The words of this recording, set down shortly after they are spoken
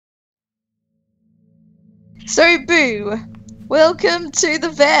So, Boo, welcome to the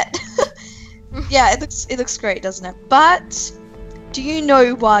vet. Yeah, it looks great, doesn't it? But do you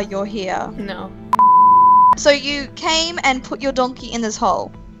know why you're here? No. So you came and put your donkey in this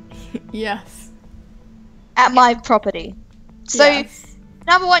hole Yes. at my property. So Yes.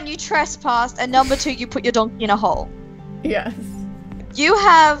 number one, you trespassed, and number two, you put your donkey in a hole. Yes. You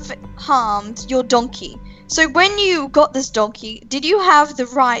have harmed your donkey. So when you got this donkey, did you have the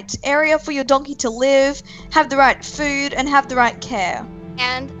right area for your donkey to live, have the right food, and have the right care?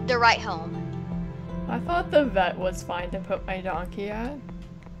 And the right home. I thought the vet was fine to put my donkey at.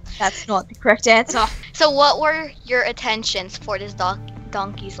 That's not the correct answer. So what were your intentions for this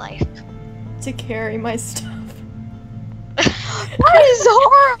donkey's life? To carry my stuff. That is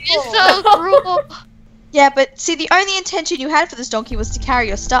horrible! It's so cruel. Yeah, but see, the only intention you had for this donkey was to carry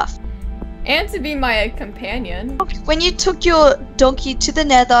your stuff. And to be my companion. When you took your donkey to the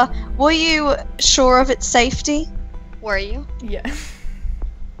nether, were you sure of its safety? Were you? Yeah.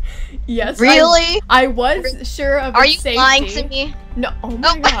 Yes. Really? I was sure of Are its you safety. lying to me? No. Oh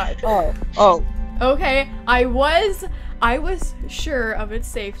my god. Oh. Okay, I was sure of its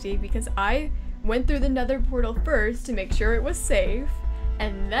safety because I went through the nether portal first to make sure it was safe,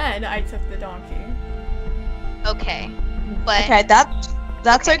 and then I took the donkey. Okay. But Okay,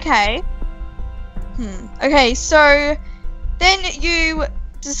 that's okay. Okay, so then you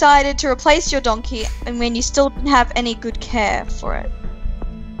decided to replace your donkey, and when you still didn't have any good care for it.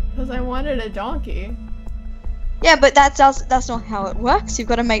 Because I wanted a donkey. Yeah, but that's not how it works. You've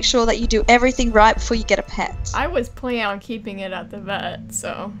got to make sure that you do everything right before you get a pet. I was planning on keeping it at the vet,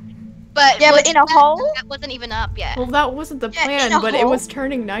 so. Yeah, but in a hole? That wasn't even up yet. Well, that wasn't the Yeah, plan, in a but it hole. was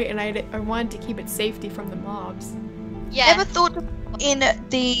turning night, and I wanted to keep it safety from the mobs. Yeah. Ever thought of in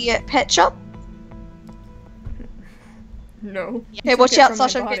the pet shop? No. Okay, watch out,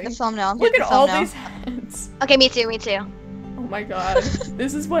 Sasha, I'm getting the thumbnail. Look Get at the all thumbnail. these heads. Okay, me too, me too. Oh my god.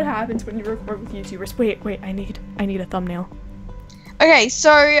 This is what happens when you record with YouTubers. Wait, I need a thumbnail. Okay,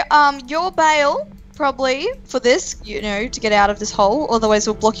 so your bail probably for this, you know, to get out of this hole, otherwise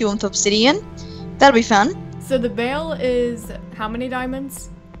we'll block you with obsidian. That'll be fun. So the bail is how many diamonds?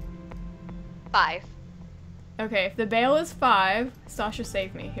 5. Okay, if the bail is 5, Sasha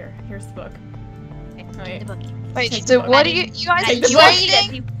save me. Here's the book. Okay, Wait. the book. Wait, Take so the what book. are you guys Take the You book. won't see this.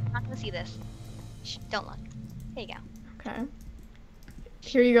 trading? You're not gonna see this. Shh, don't look. There you go. Okay.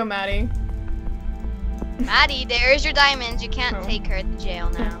 Here you go, Maddie. Maddie, there's your diamonds. You can't Oh. take her to jail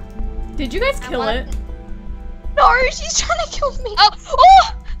now. Did you guys I kill wanna- it? No, she's trying to kill me.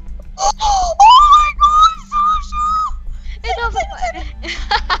 Oh!